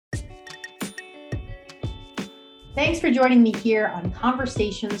Thanks for joining me here on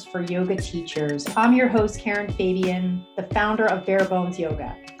Conversations for Yoga Teachers. I'm your host, Karen Fabian, the founder of Bare Bones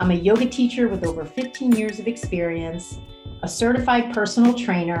Yoga. I'm a yoga teacher with over 15 years of experience, a certified personal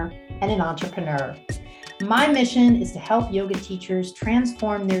trainer, and an entrepreneur. My mission is to help yoga teachers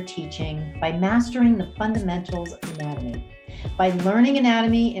transform their teaching by mastering the fundamentals of anatomy. By learning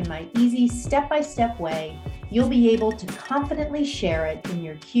anatomy in my easy step-by-step way, you'll be able to confidently share it in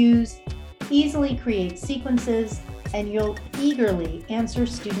your cues, easily create sequences, and you'll eagerly answer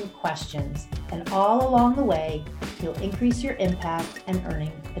student questions. And all along the way, you'll increase your impact and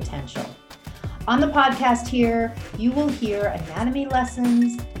earning potential. On the podcast here, you will hear anatomy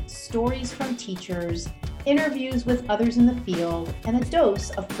lessons, stories from teachers, interviews with others in the field, and a dose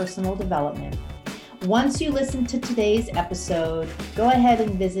of personal development. Once you listen to today's episode, go ahead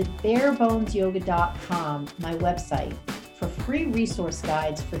and visit barebonesyoga.com, my website, for free resource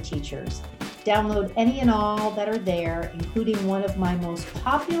guides for teachers. Download any and all that are there, including one of my most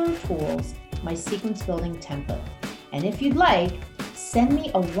popular tools, my sequence building template. And if you'd like, send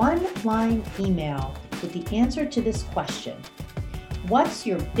me a one-line email with the answer to this question. What's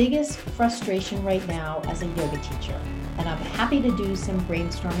your biggest frustration right now as a yoga teacher? And I'm happy to do some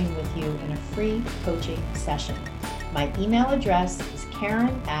brainstorming with you in a free coaching session. My email address is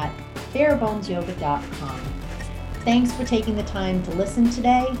karen@barebonesyoga.com. Thanks for taking the time to listen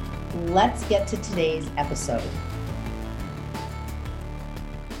today. Let's get to today's episode.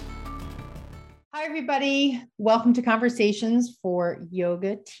 Hi, everybody. Welcome to Conversations for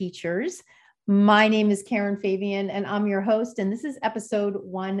Yoga Teachers. My name is Karen Fabian, and I'm your host, and this is episode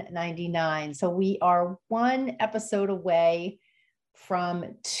 199. So we are one episode away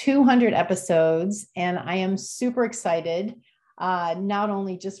from 200 episodes, and I am super excited, not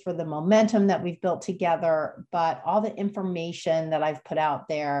only just for the momentum that we've built together, but all the information that I've put out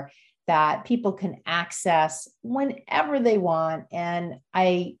there that people can access whenever they want. And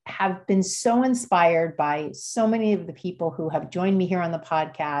I have been so inspired by so many of the people who have joined me here on the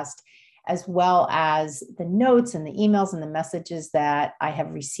podcast, as well as the notes and the emails and the messages that I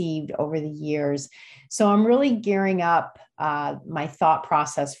have received over the years. So I'm really gearing up my thought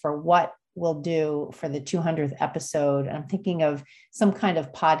process for what we'll do for the 200th episode. I'm thinking of some kind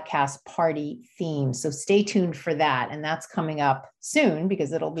of podcast party theme. So stay tuned for that. And that's coming up soon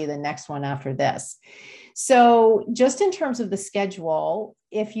because it'll be the next one after this. So just in terms of the schedule,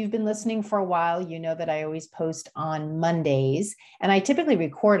 if you've been listening for a while, you know that I always post on Mondays, and I typically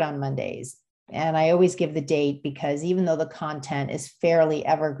record on Mondays. And I always give the date because even though the content is fairly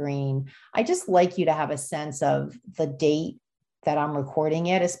evergreen, I just like you to have a sense of the date that I'm recording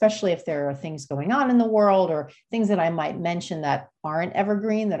it, especially if there are things going on in the world or things that I might mention that aren't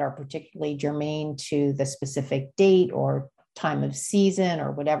evergreen, that are particularly germane to the specific date or time of season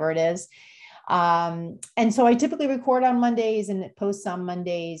or whatever it is. And so I typically record on Mondays and it posts on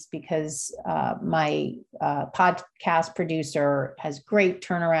Mondays because my podcast producer has great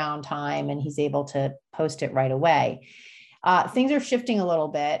turnaround time and he's able to post it right away. Things are shifting a little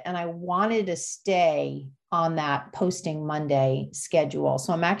bit, and I wanted to stay on that posting Monday schedule.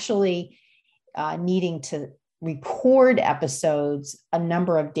 So I'm actually needing to record episodes a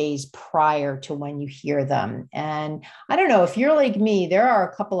number of days prior to when you hear them. And I don't know if you're like me, there are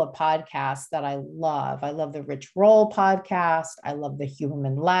a couple of podcasts that I love. I love the Rich Roll podcast. I love the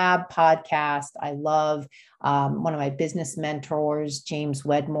Human Lab podcast. I love one of my business mentors, James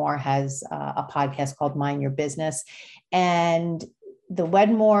Wedmore, has a podcast called Mind Your Business. And the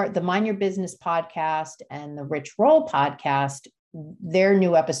Mind Your Business podcast and the Rich Roll podcast, their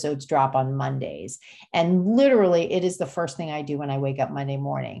new episodes drop on Mondays. And literally, it is the first thing I do when I wake up Monday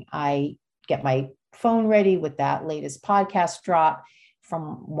morning. I get my phone ready with that latest podcast drop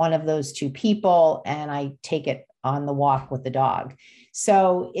from one of those two people, and I take it on the walk with the dog.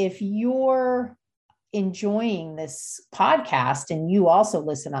 So if you're enjoying this podcast and you also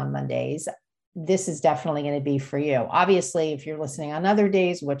listen on Mondays, this is definitely going to be for you. Obviously, if you're listening on other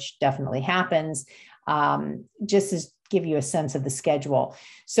days, which definitely happens, just to give you a sense of the schedule.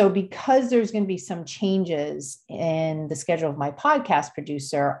 So because there's going to be some changes in the schedule of my podcast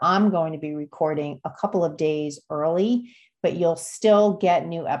producer, I'm going to be recording a couple of days early, but you'll still get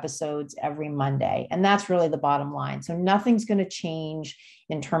new episodes every Monday. And that's really the bottom line. So nothing's going to change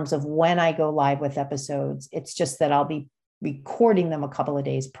in terms of when I go live with episodes. It's just that I'll be recording them a couple of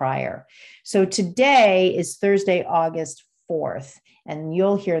days prior. So today is Thursday, August 4th, and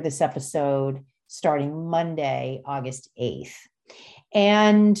you'll hear this episode starting Monday, August 8th.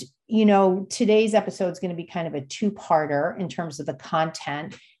 And, today's episode is going to be kind of a two-parter in terms of the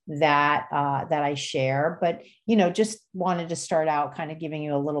content. that I share. But, just wanted to start out kind of giving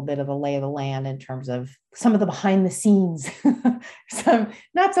you a little bit of the lay of the land in terms of some of the behind the scenes, some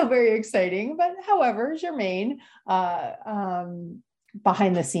not so very exciting, but however, germane,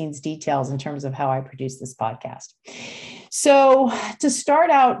 behind the scenes details in terms of how I produce this podcast. So to start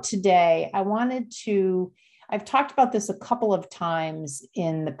out today, I've talked about this a couple of times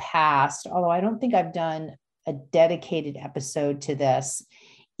in the past, although I don't think I've done a dedicated episode to this.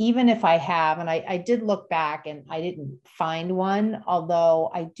 Even if I have, and I did look back and I didn't find one,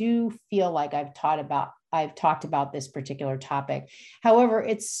 although I do feel like I've talked about this particular topic. However,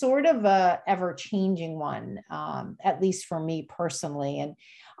 it's sort of a ever-changing one, at least for me personally. And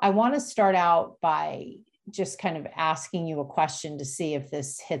I want to start out by just kind of asking you a question to see if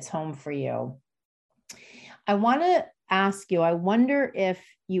this hits home for you. I want to ask you, I wonder if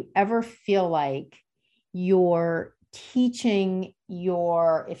you ever feel like you're if you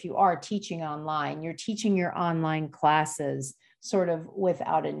are teaching online, you're teaching your online classes sort of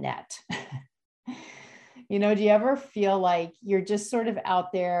without a net. Do you ever feel like you're just sort of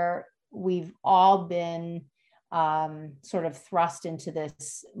out there? We've all been sort of thrust into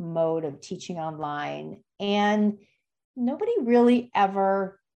this mode of teaching online, and nobody really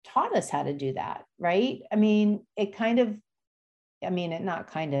ever taught us how to do that, right? It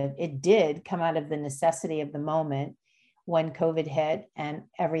did come out of the necessity of the moment when COVID hit and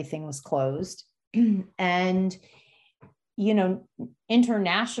everything was closed. And,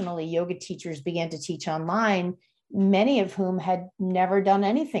 internationally, yoga teachers began to teach online, many of whom had never done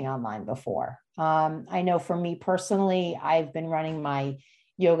anything online before. I know for me personally, I've been running my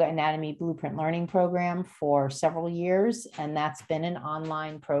Yoga Anatomy Blueprint Learning Program for several years, and that's been an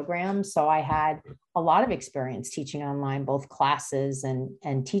online program. So I had a lot of experience teaching online, both classes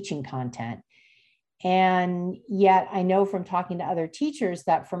and teaching content. And yet I know from talking to other teachers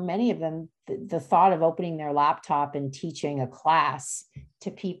that for many of them, the thought of opening their laptop and teaching a class to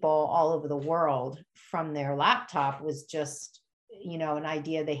people all over the world from their laptop was just, an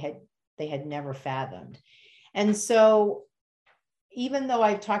idea they had never fathomed. And so even though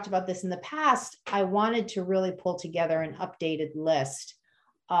I've talked about this in the past, I wanted to really pull together an updated list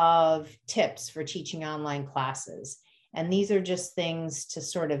of tips for teaching online classes. And these are just things to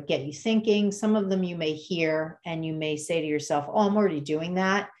sort of get you thinking. Some of them you may hear and you may say to yourself, oh, I'm already doing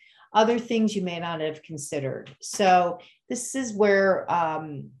that. Other things you may not have considered. So this is where,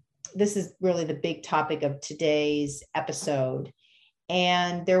 this is really the big topic of today's episode.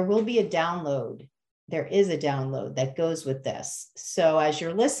 And there will be a download. There is a download that goes with this. So as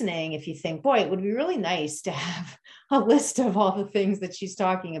you're listening, if you think, boy, it would be really nice to have a list of all the things that she's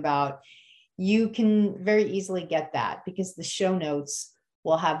talking about, you can very easily get that because the show notes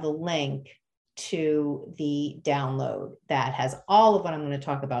will have the link to the download that has all of what I'm going to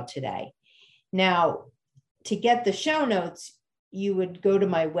talk about today. Now, to get the show notes, you would go to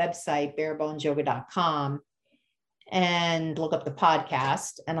my website, barebonesyoga.com, and look up the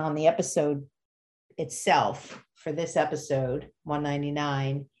podcast. And on the episode itself, for this episode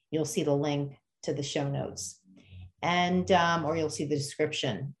 199, you'll see the link to the show notes, and or you'll see the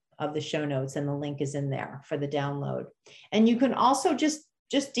description of the show notes, and the link is in there for the download. And you can also just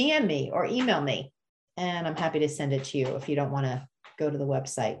DM me or email me, and I'm happy to send it to you if you don't want to go to the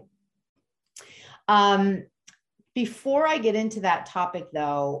website. Before I get into that topic,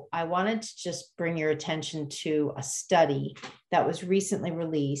 though, I wanted to just bring your attention to a study that was recently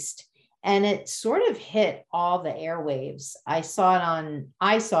released, and it sort of hit all the airwaves. I saw it on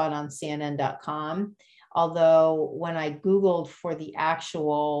CNN.com. Although when I Googled for the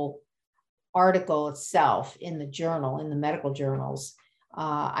actual article itself in the journal, in the medical journals,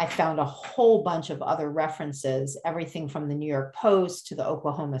 I found a whole bunch of other references, everything from the New York Post to the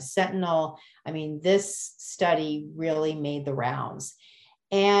Oklahoma Sentinel. I mean, this study really made the rounds.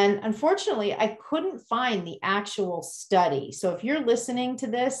 And unfortunately, I couldn't find the actual study. So if you're listening to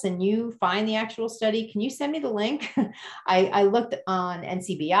this and you find the actual study, can you send me the link? I looked on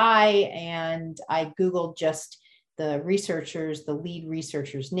NCBI and I Googled just the lead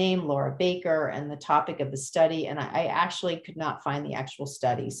researcher's name, Laura Baker, and the topic of the study. And I actually could not find the actual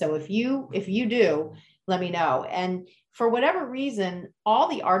study. So if you do, let me know. And for whatever reason, all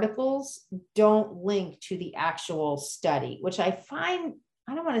the articles don't link to the actual study, which I find,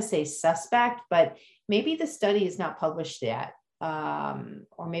 I don't want to say suspect, but maybe the study is not published yet.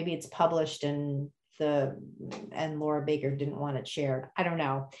 Or maybe it's published and Laura Baker didn't want it shared. I don't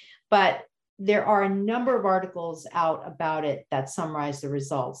know. But there are a number of articles out about it that summarize the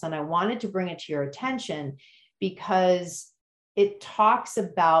results. And I wanted to bring it to your attention because it talks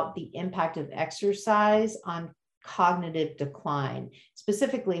about the impact of exercise on cognitive decline,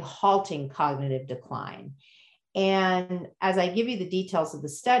 specifically halting cognitive decline. And as I give you the details of the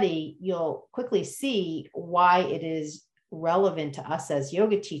study, you'll quickly see why it is relevant to us as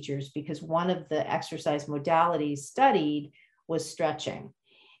yoga teachers, because one of the exercise modalities studied was stretching.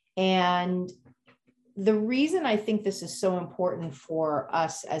 And the reason I think this is so important for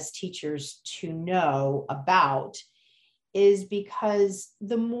us as teachers to know about is because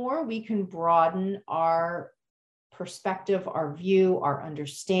the more we can broaden our perspective, our view, our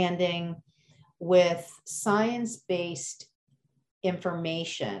understanding with science-based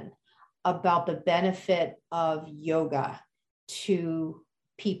information about the benefit of yoga to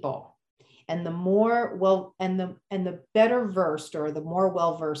people, and the more the better versed, or the more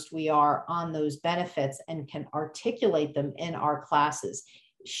well-versed we are on those benefits and can articulate them in our classes,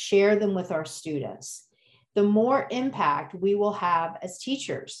 share them with our students, the more impact we will have as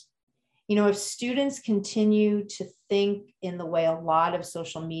teachers. You know, if students continue to think in the way a lot of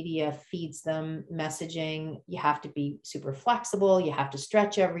social media feeds them messaging, you have to be super flexible, you have to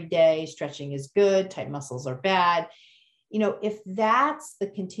stretch every day, stretching is good, tight muscles are bad. You know, if that's the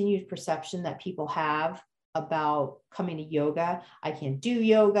continued perception that people have about coming to yoga, I can't do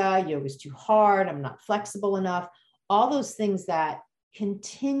yoga, yoga's too hard, I'm not flexible enough, all those things that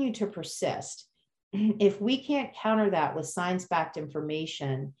continue to persist, if we can't counter that with science-backed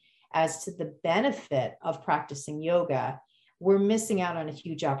information as to the benefit of practicing yoga, we're missing out on a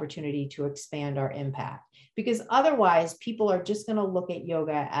huge opportunity to expand our impact. Because otherwise, people are just going to look at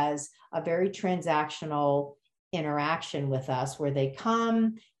yoga as a very transactional interaction with us, where they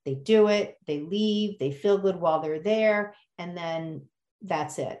come, they do it, they leave, they feel good while they're there, and then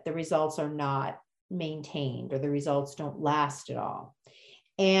that's it. The results are not maintained, or the results don't last at all.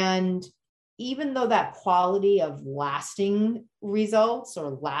 And even though that quality of lasting results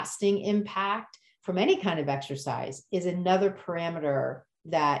or lasting impact from any kind of exercise is another parameter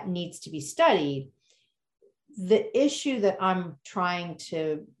that needs to be studied, the issue that I'm trying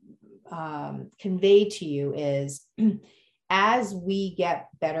to convey to you is, as we get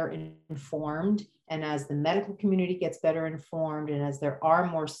better informed, and as the medical community gets better informed, and as there are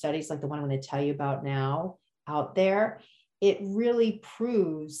more studies like the one I'm going to tell you about now out there, it really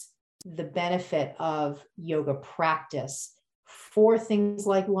proves the benefit of yoga practice for things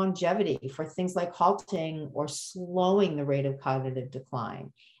like longevity, for things like halting or slowing the rate of cognitive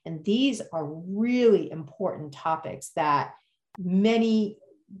decline. And these are really important topics that many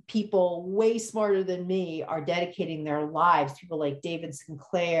people way smarter than me are dedicating their lives, people like David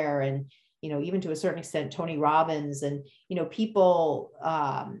Sinclair, and, you know, even to a certain extent, Tony Robbins, and, you know, people,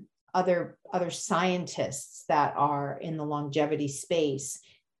 other scientists that are in the longevity space,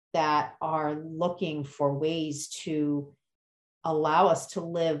 that are looking for ways to allow us to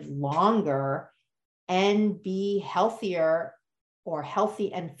live longer and be healthier, or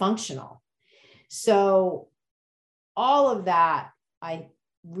healthy and functional. So all of that, I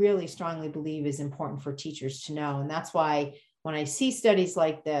really strongly believe, is important for teachers to know. And that's why when I see studies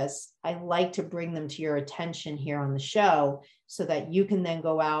like this, I like to bring them to your attention here on the show, so that you can then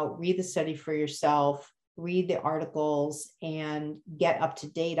go out, read the study for yourself, read the articles, and get up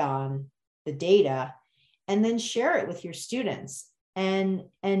to date on the data, and then share it with your students. And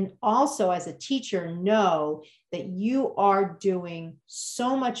also, as a teacher, know that you are doing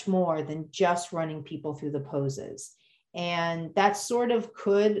so much more than just running people through the poses. And that sort of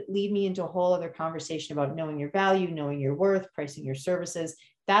could lead me into a whole other conversation about knowing your value, knowing your worth, pricing your services.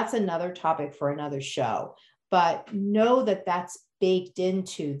 That's another topic for another show. But know that that's baked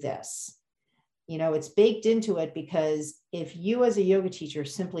into this. You know, it's baked into it, because if you as a yoga teacher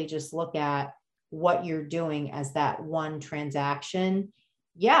simply just look at what you're doing as that one transaction,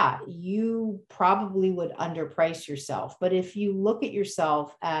 yeah, you probably would underprice yourself. But if you look at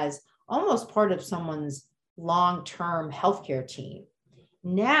yourself as almost part of someone's long-term healthcare team,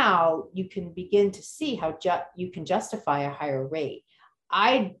 now you can begin to see how you can justify a higher rate.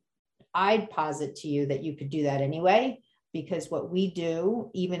 I'd posit to you that you could do that anyway, because what we do,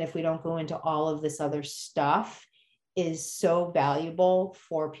 even if we don't go into all of this other stuff, is so valuable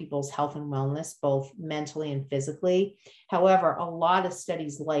for people's health and wellness, both mentally and physically. However, a lot of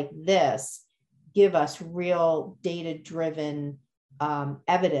studies like this give us real data-driven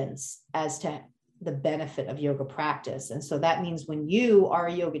evidence as to the benefit of yoga practice. And so that means when you are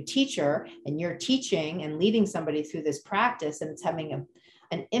a yoga teacher and you're teaching and leading somebody through this practice, and it's having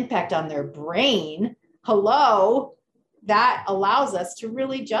an impact on their brain, hello, that allows us to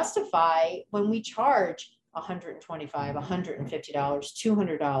really justify when we charge $125, $150,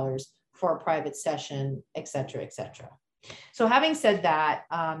 $200 for a private session, et cetera, et cetera. So having said that,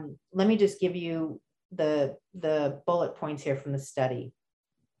 let me just give you the bullet points here from the study.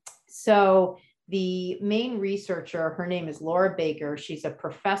 So the main researcher, her name is Laura Baker. She's a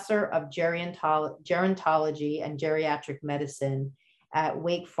professor of gerontology and geriatric medicine at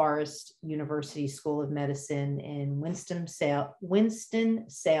Wake Forest University School of Medicine in Winston-Salem,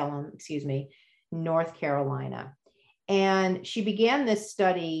 North Carolina. And she began this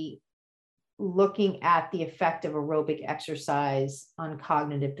study looking at the effect of aerobic exercise on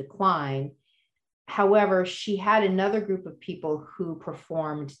cognitive decline. However, she had another group of people who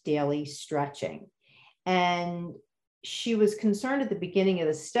performed daily stretching. And she was concerned at the beginning of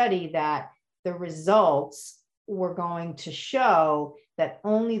the study that the results were going to show that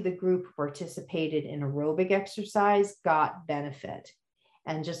only the group who participated in aerobic exercise got benefit.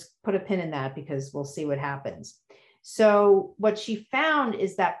 And just put a pin in that because we'll see what happens. So what she found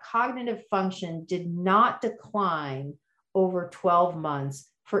is that cognitive function did not decline over 12 months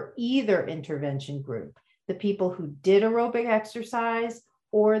for either intervention group, the people who did aerobic exercise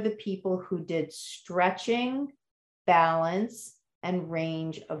or the people who did stretching, balance, and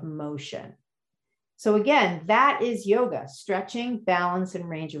range of motion. So again, that is yoga, stretching, balance, and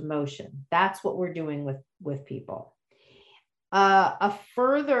range of motion. That's what we're doing with people. A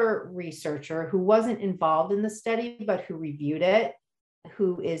further researcher who wasn't involved in the study, but who reviewed it,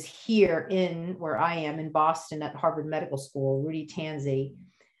 who is here in where I am in Boston at Harvard Medical School, Rudy Tanzi,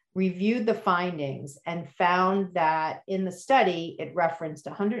 reviewed the findings and found that in the study, it referenced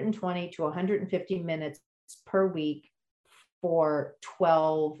 120 to 150 minutes per week for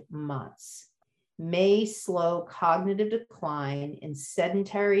 12 months may slow cognitive decline in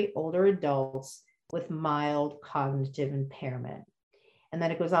sedentary older adults with mild cognitive impairment. And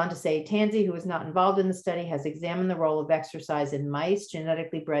then it goes on to say, Tanzi, who was not involved in the study, has examined the role of exercise in mice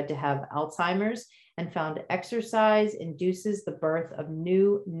genetically bred to have Alzheimer's and found exercise induces the birth of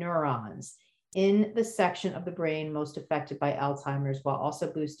new neurons in the section of the brain most affected by Alzheimer's, while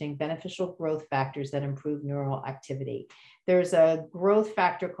also boosting beneficial growth factors that improve neural activity. There's a growth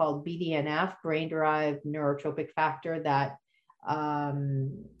factor called BDNF, brain-derived neurotropic factor, that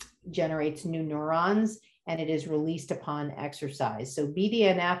generates new neurons, and it is released upon exercise. So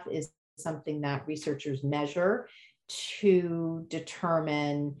BDNF is something that researchers measure to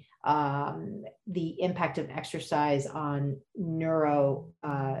determine the impact of exercise on neuro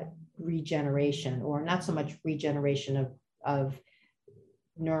regeneration, or not so much regeneration of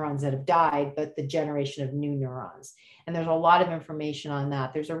neurons that have died, but the generation of new neurons. And there's a lot of information on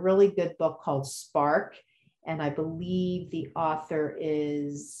that. There's a really good book called Spark, and I believe the author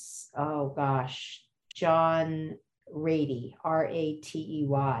is, John Ratey,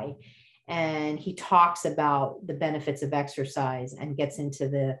 R-A-T-E-Y. And he talks about the benefits of exercise and gets into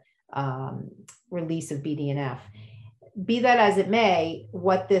the release of BDNF. Be that as it may,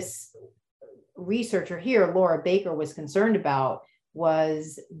 what this researcher here, Laura Baker, was concerned about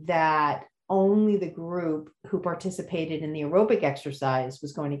was that only the group who participated in the aerobic exercise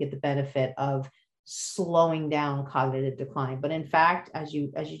was going to get the benefit of slowing down cognitive decline. But in fact, as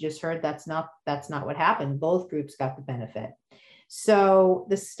you just heard, that's not what happened. Both groups got the benefit. So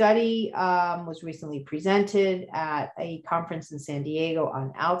the study was recently presented at a conference in San Diego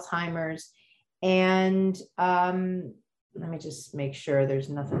on Alzheimer's. And let me just make sure there's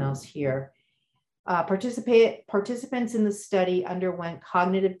nothing else here. Participants in the study underwent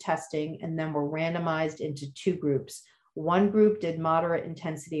cognitive testing and then were randomized into two groups. One group did moderate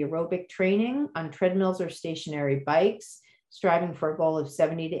intensity aerobic training on treadmills or stationary bikes, striving for a goal of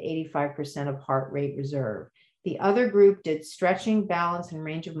 70 to 85% of heart rate reserve. The other group did stretching, balance, and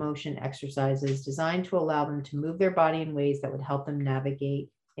range of motion exercises designed to allow them to move their body in ways that would help them navigate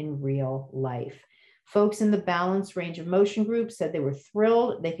in real life. Folks in the balance range of motion group said they were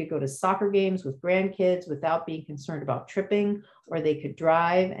thrilled they could go to soccer games with grandkids without being concerned about tripping, or they could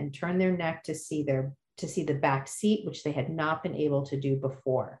drive and turn their neck to see the back seat, which they had not been able to do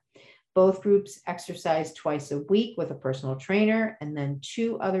before. Both groups exercised twice a week with a personal trainer and then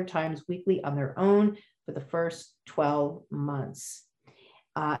 2 other times weekly on their own for the first 12 months.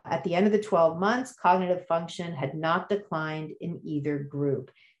 At the end of the 12 months, cognitive function had not declined in either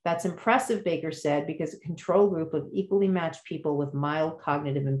group. That's impressive, Baker said, because a control group of equally matched people with mild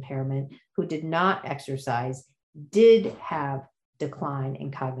cognitive impairment who did not exercise did have decline in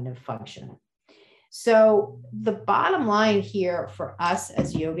cognitive function. So the bottom line here for us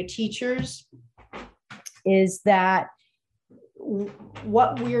as yoga teachers is that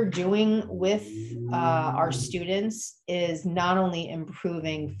what we're doing with our students is not only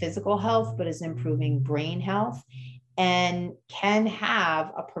improving physical health, but is improving brain health, and can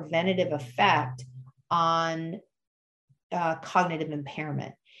have a preventative effect on cognitive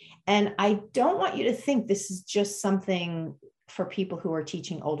impairment. And I don't want you to think this is just something for people who are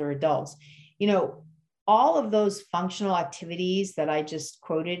teaching older adults. All of those functional activities that I just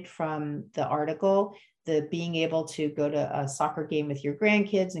quoted from the article, the being able to go to a soccer game with your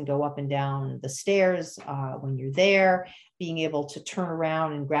grandkids and go up and down the stairs when you're there, being able to turn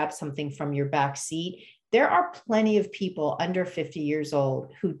around and grab something from your back seat. There are plenty of people under 50 years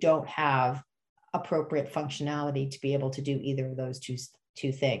old who don't have appropriate functionality to be able to do either of those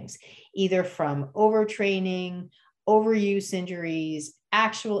two things, either from overtraining, overuse injuries,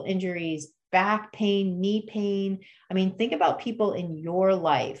 actual injuries, back pain, knee pain. I mean, think about people in your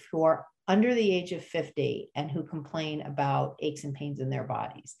life who are under the age of 50 and who complain about aches and pains in their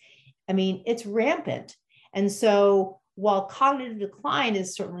bodies. I mean, it's rampant. And so while cognitive decline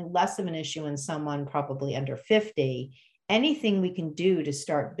is certainly less of an issue in someone probably under 50, anything we can do to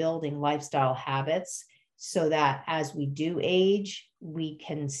start building lifestyle habits so that as we do age, we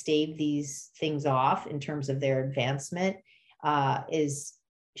can stave these things off in terms of their advancement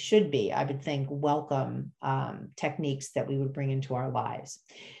should be, I would think, welcome techniques that we would bring into our lives.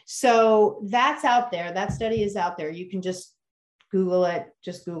 So that's out there. That study is out there. You can just Google it.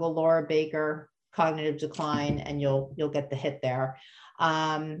 Just Google Laura Baker cognitive decline, and you'll get the hit there.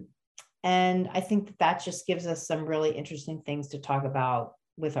 And I think that just gives us some really interesting things to talk about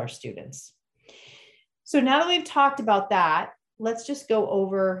with our students. So now that we've talked about that, let's just go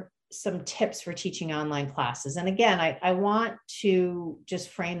over some tips for teaching online classes. And again, I want to just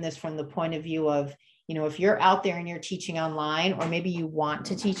frame this from the point of view of, if you're out there and you're teaching online, or maybe you want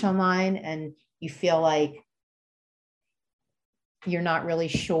to teach online and you feel like you're not really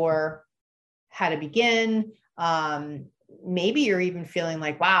sure how to begin. Maybe you're even feeling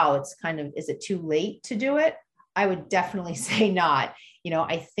like, wow, is it too late to do it? I would definitely say not.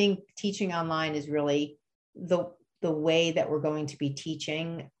 I think teaching online is really the way that we're going to be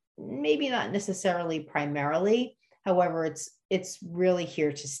teaching. Maybe not necessarily primarily, however, it's really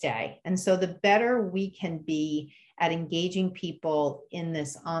here to stay. And so the better we can be at engaging people in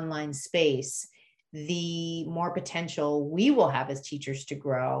this online space, the more potential we will have as teachers to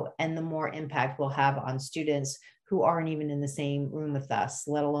grow, and the more impact we'll have on students who aren't even in the same room with us,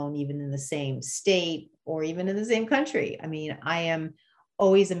 let alone even in the same state or even in the same country. I mean, I am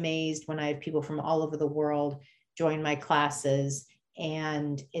always amazed when I have people from all over the world join my classes.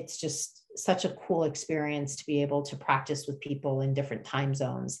 And it's just such a cool experience to be able to practice with people in different time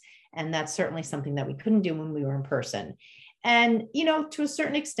zones. And that's certainly something that we couldn't do when we were in person. And, to a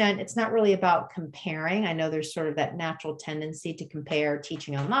certain extent, it's not really about comparing. I know there's sort of that natural tendency to compare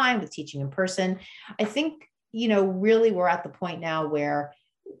teaching online with teaching in person. I think, really we're at the point now where,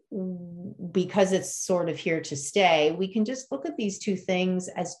 because it's sort of here to stay, we can just look at these two things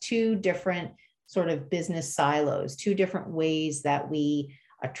as two different sort of business silos, two different ways that we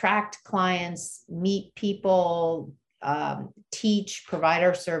attract clients, meet people, teach, provide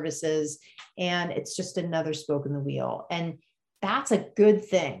our services, and it's just another spoke in the wheel. And that's a good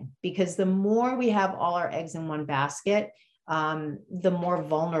thing, because the more we have all our eggs in one basket, the more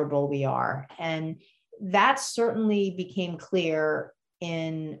vulnerable we are. And that certainly became clear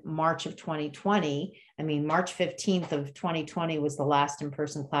in March of 2020. I mean, March 15th of 2020 was the last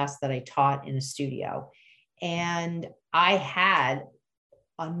in-person class that I taught in a studio. And I had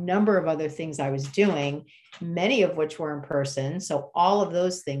a number of other things I was doing, many of which were in person. So all of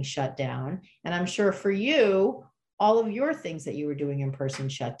those things shut down. And I'm sure for you, all of your things that you were doing in person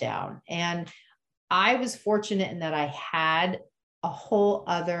shut down. And I was fortunate in that I had a whole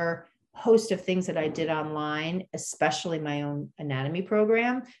other host of things that I did online, especially my own anatomy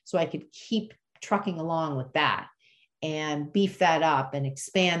program. So I could keep trucking along with that and beef that up and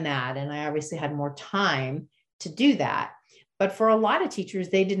expand that. And I obviously had more time to do that. But for a lot of teachers,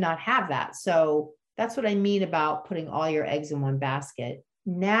 they did not have that. So that's what I mean about putting all your eggs in one basket.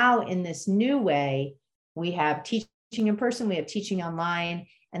 Now, in this new way, we have teaching in person, we have teaching online,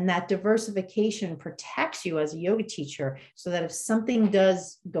 and that diversification protects you as a yoga teacher so that if something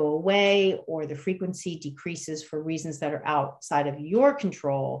does go away or the frequency decreases for reasons that are outside of your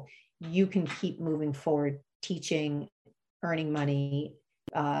control, you can keep moving forward, teaching, earning money,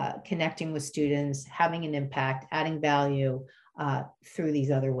 connecting with students, having an impact, adding value through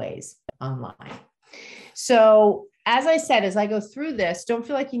these other ways online. So as I said, as I go through this, don't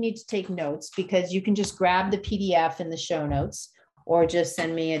feel like you need to take notes, because you can just grab the PDF in the show notes, or just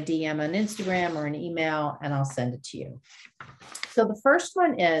send me a DM on Instagram or an email and I'll send it to you. So the first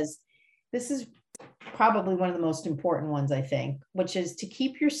one is, this is probably one of the most important ones, I think, which is to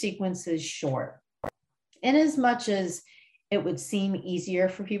keep your sequences short. In as much as it would seem easier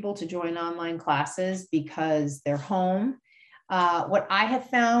for people to join online classes because they're home, What I have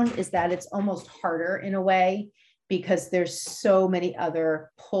found is that it's almost harder in a way because there's so many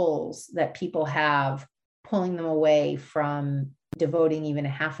other pulls that people have pulling them away from devoting even a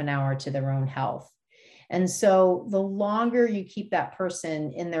half an hour to their own health. And so the longer you keep that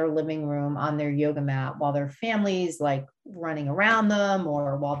person in their living room on their yoga mat while their family's like running around them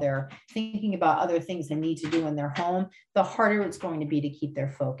or while they're thinking about other things they need to do in their home, the harder it's going to be to keep their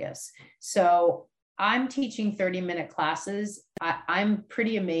focus. So I'm teaching 30-minute classes. I'm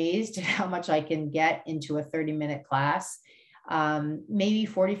pretty amazed at how much I can get into a 30-minute class. Maybe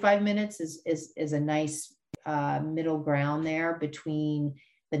 45 minutes is a nice middle ground there between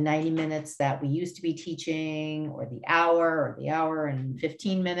the 90 minutes that we used to be teaching or the hour and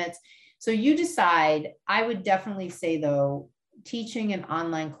 15 minutes. So you decide. I would definitely say though, teaching an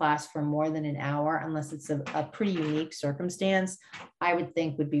online class for more than an hour, unless it's a pretty unique circumstance, I would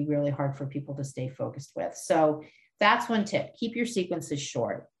think would be really hard for people to stay focused with. So that's one tip, keep your sequences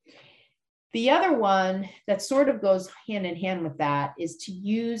short. The other one that sort of goes hand in hand with that is to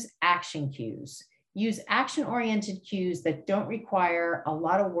use action cues. Use action-oriented cues that don't require a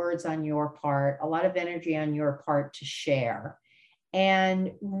lot of words on your part, a lot of energy on your part to share,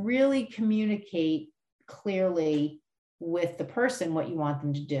 and really communicate clearly with the person what you want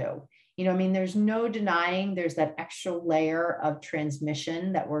them to do. You know, I mean, there's no denying there's that extra layer of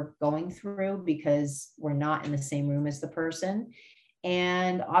transmission that we're going through because we're not in the same room as the person.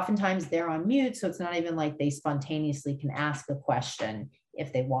 And oftentimes they're on mute, so it's not even like they spontaneously can ask a question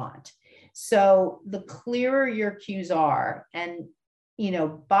if they want. So the clearer your cues are, and, you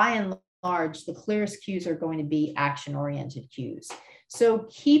know, by and large, the clearest cues are going to be action-oriented cues. So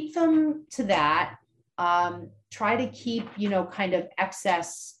keep them to that. Try to keep, you know, kind of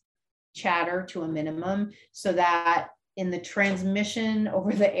excess chatter to a minimum so that in the transmission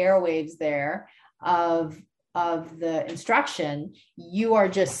over the airwaves there of the instruction, you are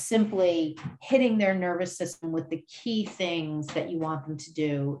just simply hitting their nervous system with the key things that you want them to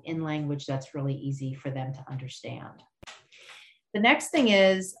do in language that's really easy for them to understand. The next thing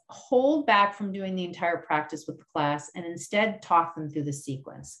is hold back from doing the entire practice with the class and instead talk them through the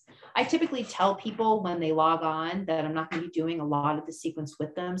sequence. I typically tell people when they log on that I'm not going to be doing a lot of the sequence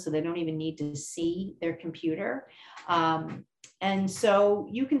with them, so they don't even need to see their computer. And so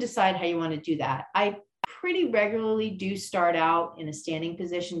you can decide how you want to do that. I pretty regularly do start out in a standing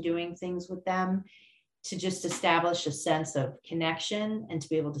position doing things with them to just establish a sense of connection and to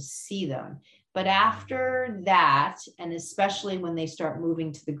be able to see them. But after that, and especially when they start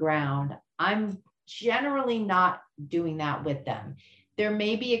moving to the ground, I'm generally not doing that with them. There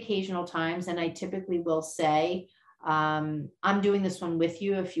may be occasional times, and I typically will say, I'm doing this one with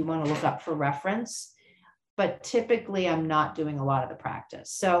you if you want to look up for reference, but typically I'm not doing a lot of the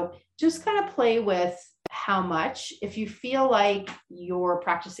practice. So just kind of play with how much. If you feel like you're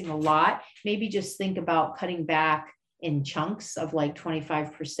practicing a lot, maybe just think about cutting back in chunks of like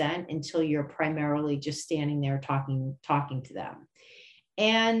 25% until you're primarily just standing there talking to them.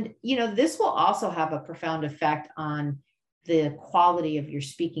 And, you know, this will also have a profound effect on the quality of your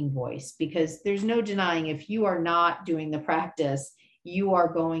speaking voice, because there's no denying if you are not doing the practice, you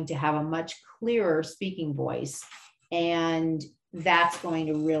are going to have a much clearer speaking voice. And that's going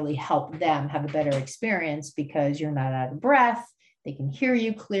to really help them have a better experience because you're not out of breath. They can hear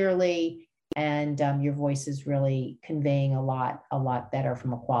you clearly. And your voice is really conveying a lot better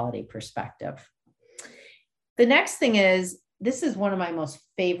from a quality perspective. The next thing is, this is one of my most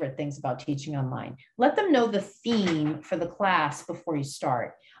favorite things about teaching online. Let them know the theme for the class before you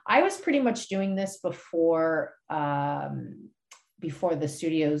start. I was pretty much doing this before the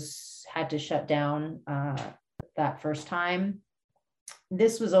studios had to shut down that first time.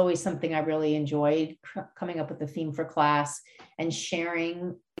 This was always something I really enjoyed, coming up with a theme for class and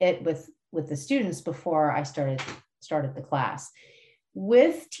sharing it with the students before I started the class.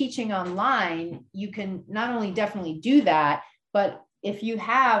 With teaching online, you can not only definitely do that, but if you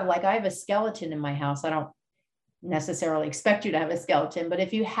have, like I have a skeleton in my house, I don't necessarily expect you to have a skeleton, but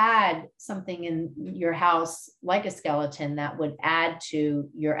if you had something in your house like a skeleton that would add to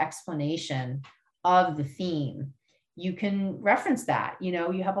your explanation of the theme, you can reference that. You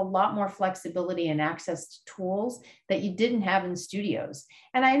know, you have a lot more flexibility and access to tools that you didn't have in studios.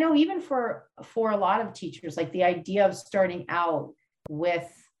 And I know even for a lot of teachers, like the idea of starting out with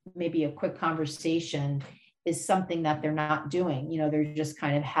maybe a quick conversation is something that they're not doing. You know, they're just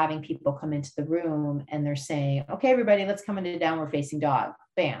kind of having people come into the room and they're saying, okay, everybody, let's come into downward facing dog,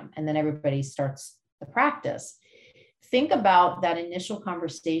 bam. And then everybody starts the practice. Think about that initial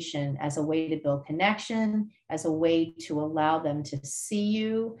conversation as a way to build connection, as a way to allow them to see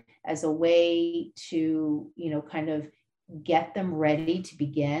you, as a way to, you know, kind of get them ready to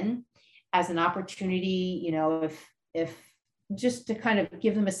begin as an opportunity, if just to kind of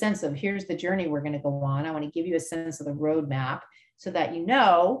give them a sense of, here's the journey we're going to go on. I want to give you a sense of the roadmap so that,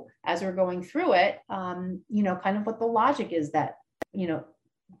 as we're going through it, kind of what the logic is that,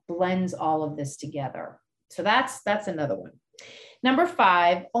 blends all of this together. So that's another one. Number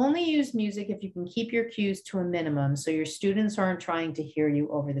 5, only use music if you can keep your cues to a minimum so your students aren't trying to hear you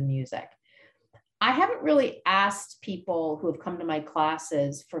over the music. I haven't really asked people who have come to my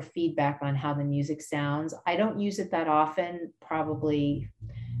classes for feedback on how the music sounds. I don't use it that often, probably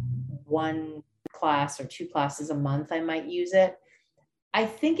 1 class or 2 classes a month I might use it. I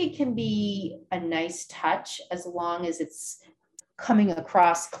think it can be a nice touch as long as it's coming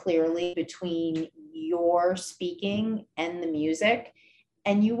across clearly between your speaking and the music.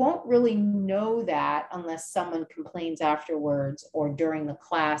 And you won't really know that unless someone complains afterwards or during the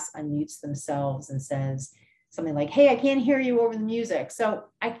class unmutes themselves and says something like, hey, I can't hear you over the music. So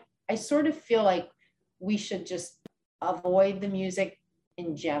I sort of feel like we should just avoid the music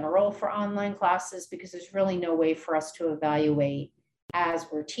in general for online classes, because there's really no way for us to evaluate as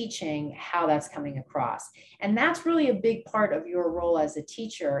we're teaching how that's coming across. And that's really a big part of your role as a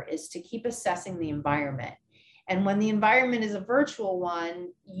teacher, is to keep assessing the environment. And when the environment is a virtual one,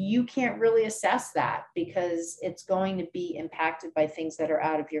 you can't really assess that because it's going to be impacted by things that are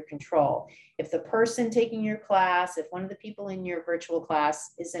out of your control. If the person taking your class, if one of the people in your virtual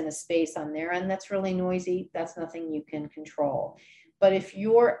class is in a space on their end that's really noisy, that's nothing you can control. But if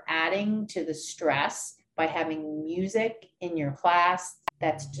you're adding to the stress by having music in your class,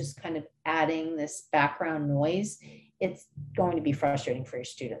 that's just kind of adding this background noise, it's going to be frustrating for your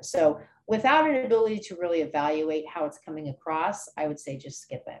students. So without an ability to really evaluate how it's coming across, I would say just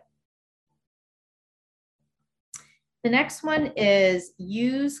skip it. The next one is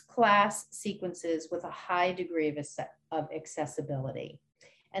use class sequences with a high degree of accessibility.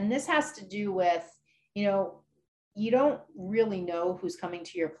 And this has to do with, you don't really know who's coming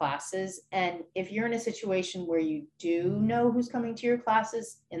to your classes. And if you're in a situation where you do know who's coming to your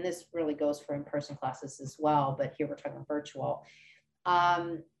classes, and this really goes for in-person classes as well, but here we're talking virtual.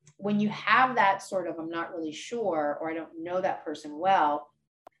 When you have that sort of, I'm not really sure, or I don't know that person well,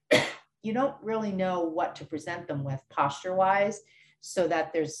 you don't really know what to present them with posture-wise, so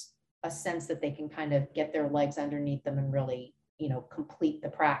that there's a sense that they can kind of get their legs underneath them and really, complete the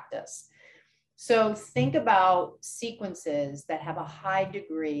practice. So think about sequences that have a high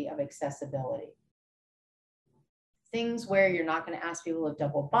degree of accessibility. Things where you're not going to ask people to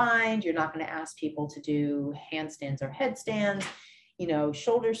double bind, you're not going to ask people to do handstands or headstands,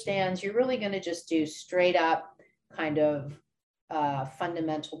 shoulder stands. You're really going to just do straight up kind of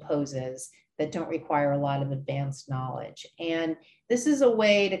fundamental poses that don't require a lot of advanced knowledge. And this is a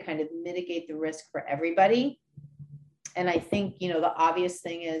way to kind of mitigate the risk for everybody. And I think, the obvious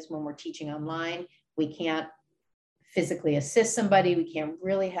thing is when we're teaching online, we can't physically assist somebody. We can't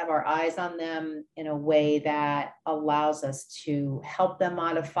really have our eyes on them in a way that allows us to help them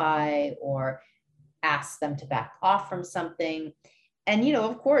modify or ask them to back off from something. And,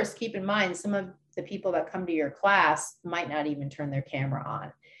 of course, keep in mind, some of the people that come to your class might not even turn their camera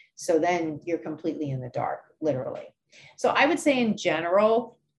on. So then you're completely in the dark, literally. So I would say in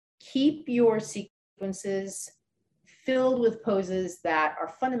general, keep your sequences filled with poses that are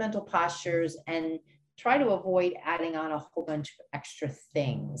fundamental postures, and try to avoid adding on a whole bunch of extra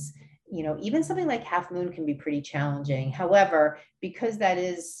things. Even something like half moon can be pretty challenging. However, because that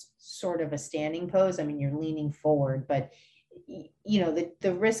is sort of a standing pose, I mean, you're leaning forward, but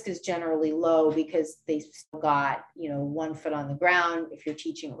the risk is generally low because they've still got, 1 foot on the ground. If you're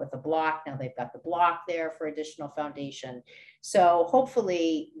teaching it with a block, now they've got the block there for additional foundation. So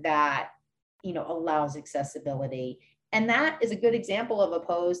hopefully that, allows accessibility. And that is a good example of a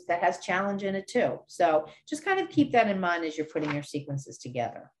pose that has challenge in it too. So just kind of keep that in mind as you're putting your sequences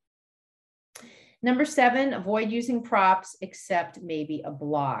together. Number 7, avoid using props except maybe a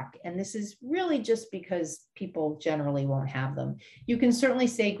block. And this is really just because people generally won't have them. You can certainly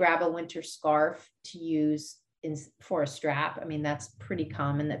say grab a winter scarf to use for a strap. I mean, that's pretty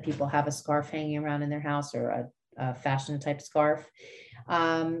common that people have a scarf hanging around in their house, or a fashion type scarf.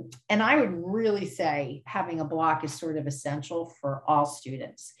 And I would really say having a block is sort of essential for all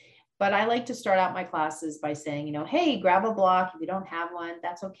students. But I like to start out my classes by saying, hey, grab a block. If you don't have one,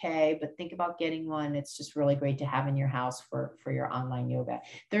 that's okay, but think about getting one. It's just really great to have in your house for your online yoga.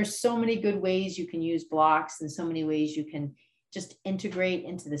 There's so many good ways you can use blocks, and so many ways you can just integrate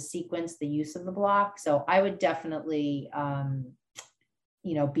into the sequence the use of the block. So I would definitely,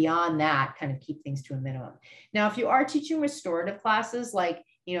 beyond that, kind of keep things to a minimum. Now, if you are teaching restorative classes, like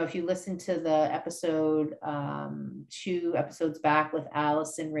You know, if you listen to the episode, 2 episodes back with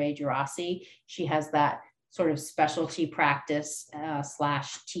Allison Ray Gerasi, she has that sort of specialty practice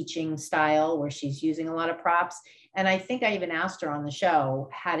slash teaching style where she's using a lot of props. And I think I even asked her on the show,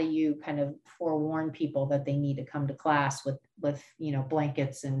 how do you kind of forewarn people that they need to come to class with you know,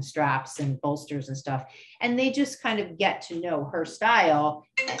 blankets and straps and bolsters and stuff? And they just kind of get to know her style.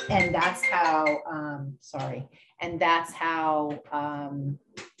 And that's how, and that's how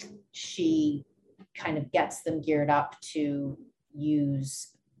she kind of gets them geared up to use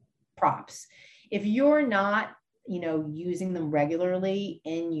props. If you're not, you know, using them regularly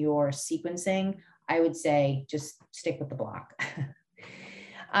in your sequencing, I would say just stick with the block.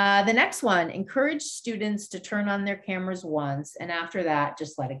 The next one, encourage students to turn on their cameras once, and after that,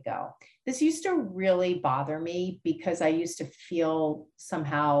 just let it go. This used to really bother me because I used to feel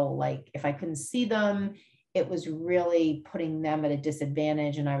somehow like if I couldn't see them, it was really putting them at a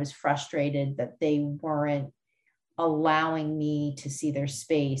disadvantage, and I was frustrated that they weren't allowing me to see their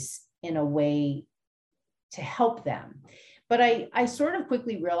space in a way to help them. But I sort of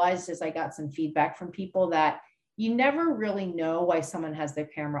quickly realized as I got some feedback from people that you never really know why someone has their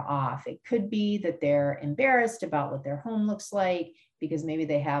camera off. It could be that they're embarrassed about what their home looks like because maybe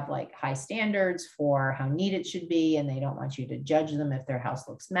they have like high standards for how neat it should be and they don't want you to judge them if their house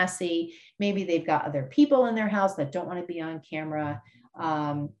looks messy. Maybe they've got other people in their house that don't want to be on camera.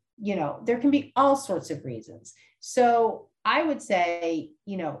 You know, there can be all sorts of reasons. So I would say,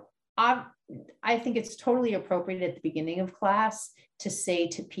 you know, I think it's totally appropriate at the beginning of class to say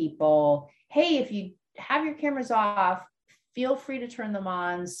to people, hey, if you have your cameras off, feel free to turn them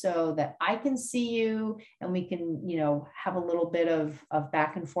on so that I can see you and we can, you know, have a little bit of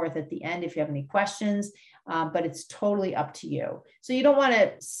back and forth at the end if you have any questions, but it's totally up to you. So you don't want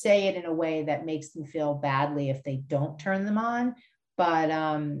to say it in a way that makes them feel badly if they don't turn them on, but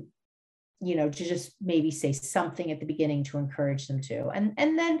you know, to just maybe say something at the beginning to encourage them to. And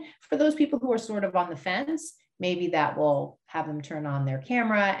then for those people who are sort of on the fence, maybe that will have them turn on their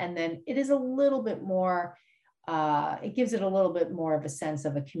camera. And then it is a little bit more, it gives it a little bit more of a sense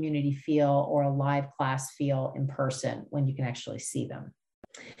of a community feel or a live class feel in person when you can actually see them.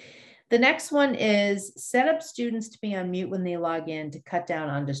 The next one is set up students to be on mute when they log in to cut down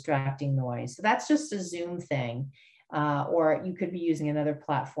on distracting noise. So that's just a Zoom thing. Or you could be using another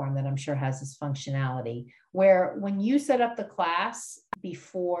platform that I'm sure has this functionality where when you set up the class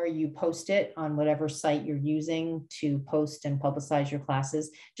before you post it on whatever site you're using to post and publicize your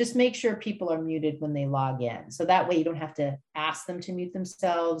classes, just make sure people are muted when they log in. So that way you don't have to ask them to mute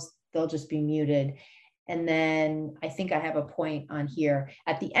themselves. They'll just be muted. And then I think I have a point on here.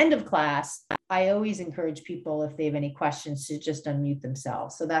 At the end of class, I always encourage people, if they have any questions, to just unmute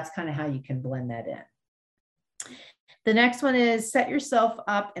themselves. So that's kind of how you can blend that in. The next one is set yourself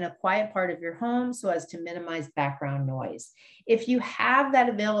up in a quiet part of your home so as to minimize background noise. If you have that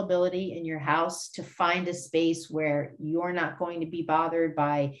availability in your house to find a space where you're not going to be bothered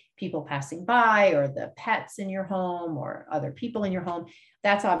by people passing by or the pets in your home or other people in your home,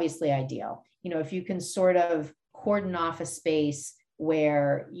 that's obviously ideal. You know, if you can sort of cordon off a space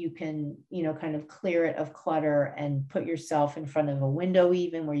where you can, you know, kind of clear it of clutter and put yourself in front of a window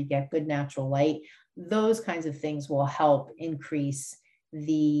even where you get good natural light, those kinds of things will help increase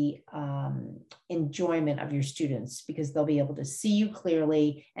the enjoyment of your students because they'll be able to see you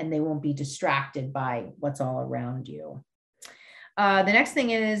clearly and they won't be distracted by what's all around you. The next thing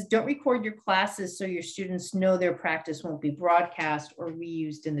is don't record your classes so your students know their practice won't be broadcast or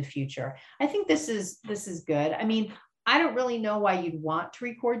reused in the future. I think this is good. I mean, I don't really know why you'd want to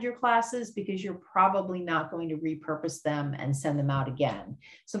record your classes because you're probably not going to repurpose them and send them out again.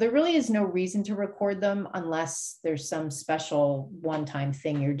 So there really is no reason to record them unless there's some special one-time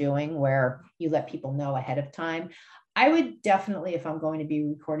thing you're doing where you let people know ahead of time. I would definitely, if I'm going to be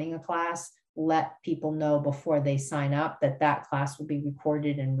recording a class, let people know before they sign up that that class will be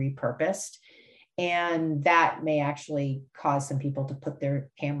recorded and repurposed. And that may actually cause some people to put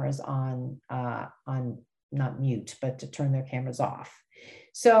their cameras on not mute, but to turn their cameras off.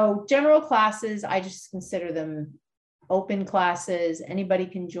 So general classes, I just consider them open classes. Anybody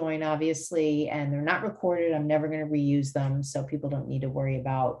can join, obviously, and they're not recorded. I'm never going to reuse them. So people don't need to worry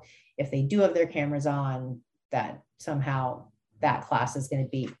about if they do have their cameras on, that somehow that class is going to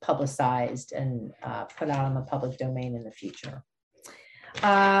be publicized and put out on the public domain in the future.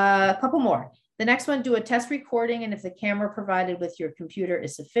 A couple more. The next one, do a test recording, and if the camera provided with your computer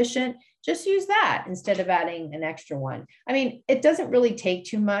is sufficient, just use that instead of adding an extra one. I mean, it doesn't really take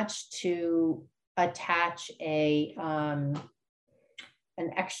too much to attach an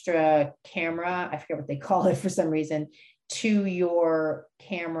extra camera, I forget what they call it for some reason, to your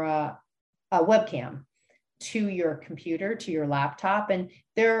camera, webcam, to your computer, to your laptop. And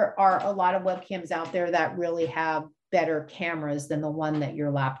there are a lot of webcams out there that really have better cameras than the one that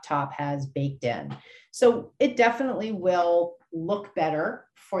your laptop has baked in. So it definitely will look better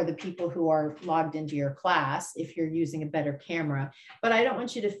for the people who are logged into your class if you're using a better camera. But I don't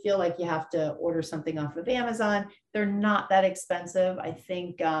want you to feel like you have to order something off of Amazon. They're not that expensive. I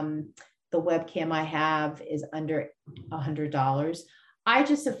think the webcam I have is under $100. I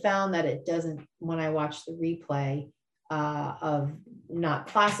just have found that it doesn't, when I watch the replay of not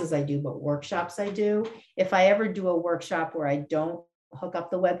classes I do, but workshops I do, if I ever do a workshop where I don't hook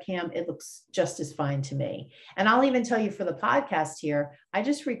up the webcam, it looks just as fine to me. And I'll even tell you for the podcast here, I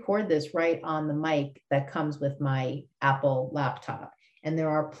just record this right on the mic that comes with my Apple laptop. And there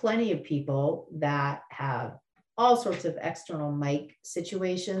are plenty of people that have all sorts of external mic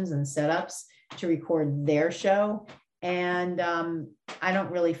situations and setups to record their show. And I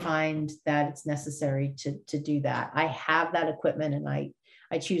don't really find that it's necessary to do that. I have that equipment and I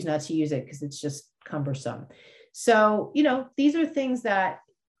choose not to use it because it's just cumbersome. So, you know, these are things that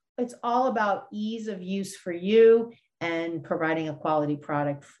it's all about ease of use for you and providing a quality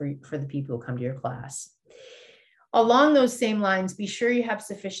product for the people who come to your class. Along those same lines, be sure you have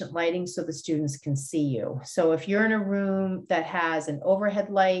sufficient lighting so the students can see you. So if you're in a room that has an overhead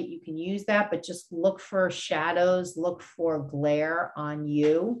light, you can use that, but just look for shadows, look for glare on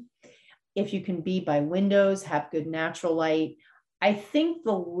you. If you can be by windows, have good natural light. I think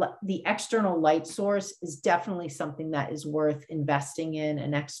the external light source is definitely something that is worth investing in,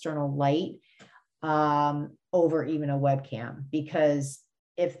 an external light over even a webcam, because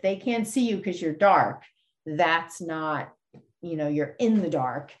if they can't see you because you're dark, that's not, you know, you're in the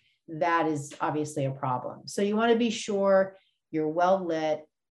dark, that is obviously a problem. So you want to be sure you're well lit.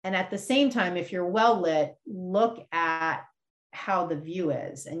 And at the same time, if you're well lit, look at how the view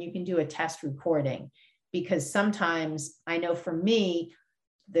is, and you can do a test recording, because sometimes I know for me,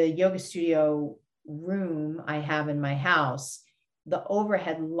 the yoga studio room I have in my house, the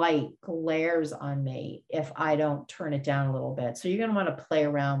overhead light glares on me if I don't turn it down a little bit. So you're going to want to play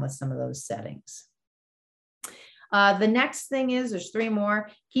around with some of those settings. The next thing is, there's 3 more.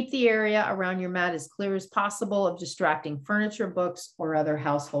 Keep the area around your mat as clear as possible of distracting furniture, books, or other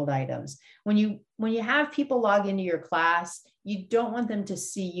household items. When you have people log into your class, you don't want them to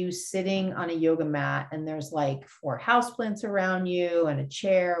see you sitting on a yoga mat and there's like 4 houseplants around you and a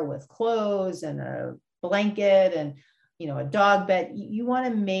chair with clothes and a blanket and, you know, a dog bed. You want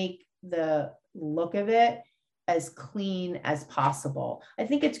to make the look of it as clean as possible. I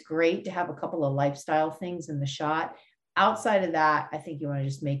think it's great to have a couple of lifestyle things in the shot. Outside of that, I think you want to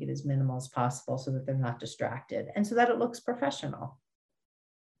just make it as minimal as possible so that they're not distracted and so that it looks professional.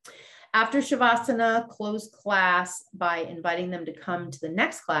 After Shavasana, close class by inviting them to come to the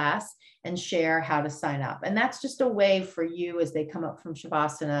next class and share how to sign up. And that's just a way for you, as they come up from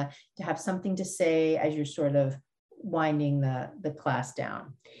Shavasana, to have something to say as you're sort of winding the class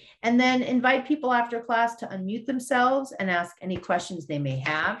down. And then invite people after class to unmute themselves and ask any questions they may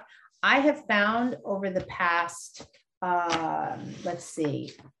have. I have found over the past,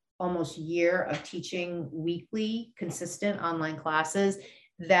 almost year of teaching weekly, consistent online classes,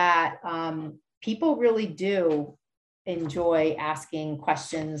 that people really do enjoy asking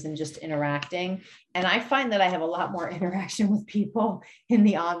questions and just interacting. And I find that I have a lot more interaction with people in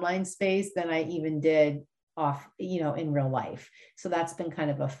the online space than I even did in real life. So that's been kind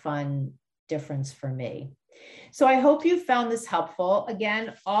of a fun difference for me. So I hope you found this helpful.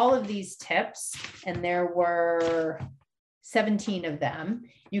 Again, all of these tips, and there were 17 of them,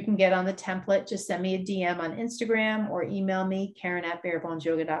 you can get on the template. Just send me a DM on Instagram or email me,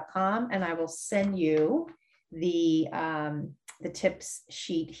 Karen@barebonesyoga.com, and I will send you the tips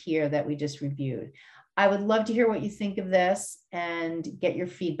sheet here that we just reviewed. I would love to hear what you think of this and get your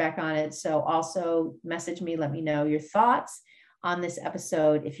feedback on it. So also message me, let me know your thoughts on this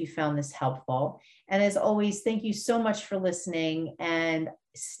episode if you found this helpful. And as always, thank you so much for listening, and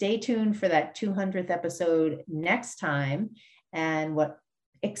stay tuned for that 200th episode next time and what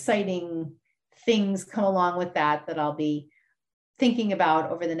exciting things come along with that I'll be thinking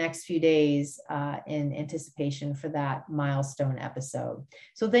about over the next few days in anticipation for that milestone episode.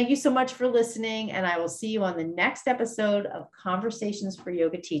 So thank you so much for listening, and I will see you on the next episode of Conversations for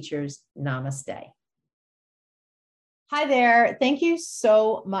Yoga Teachers. Namaste. Hi there. Thank you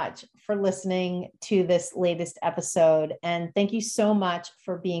so much for listening to this latest episode. And thank you so much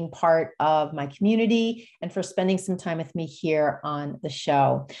for being part of my community and for spending some time with me here on the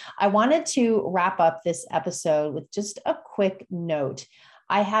show. I wanted to wrap up this episode with just a quick note.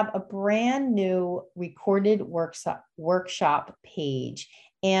 I have a brand new recorded workshop page.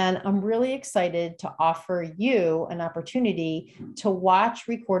 And I'm really excited to offer you an opportunity to watch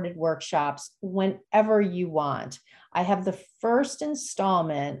recorded workshops whenever you want. I have the first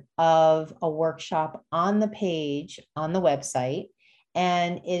installment of a workshop on the page on the website,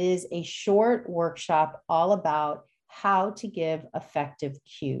 and it is a short workshop all about how to give effective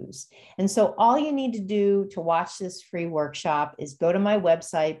cues. And so all you need to do to watch this free workshop is go to my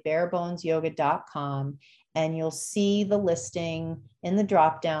website, barebonesyoga.com, and you'll see the listing in the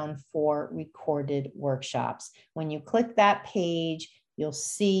dropdown for recorded workshops. When you click that page, you'll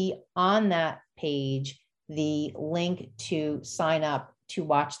see on that page the link to sign up to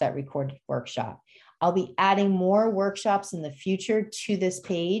watch that recorded workshop. I'll be adding more workshops in the future to this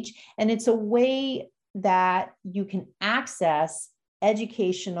page, and it's a way that you can access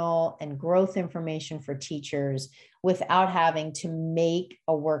educational and growth information for teachers without having to make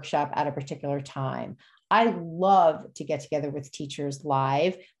a workshop at a particular time. I love to get together with teachers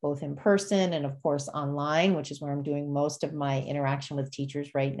live, both in person and of course online, which is where I'm doing most of my interaction with teachers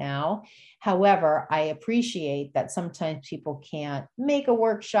right now. However, I appreciate that sometimes people can't make a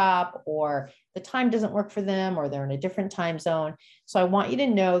workshop, or the time doesn't work for them, or they're in a different time zone. So I want you to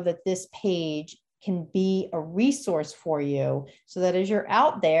know that this page can be a resource for you, so that as you're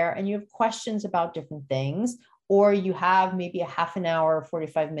out there and you have questions about different things, or you have maybe a half an hour or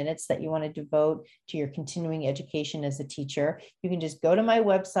 45 minutes that you want to devote to your continuing education as a teacher, you can just go to my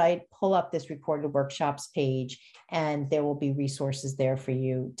website, pull up this recorded workshops page, and there will be resources there for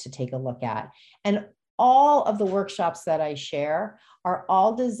you to take a look at. And all of the workshops that I share are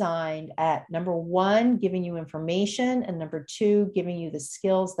all designed at, number one, giving you information, and number two, giving you the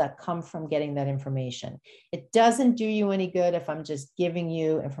skills that come from getting that information. It doesn't do you any good if I'm just giving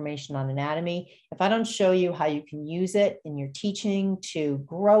you information on anatomy. If I don't show you how you can use it in your teaching to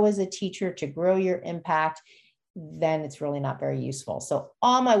grow as a teacher, to grow your impact, then it's really not very useful. So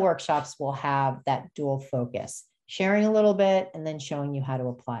all my workshops will have that dual focus: sharing a little bit and then showing you how to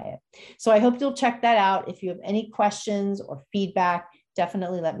apply it. So I hope you'll check that out. If you have any questions or feedback,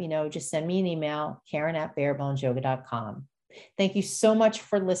 definitely let me know. Just send me an email, Karen@barebonesyoga.com. Thank you so much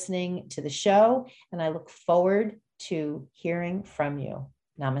for listening to the show, and I look forward to hearing from you.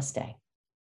 Namaste.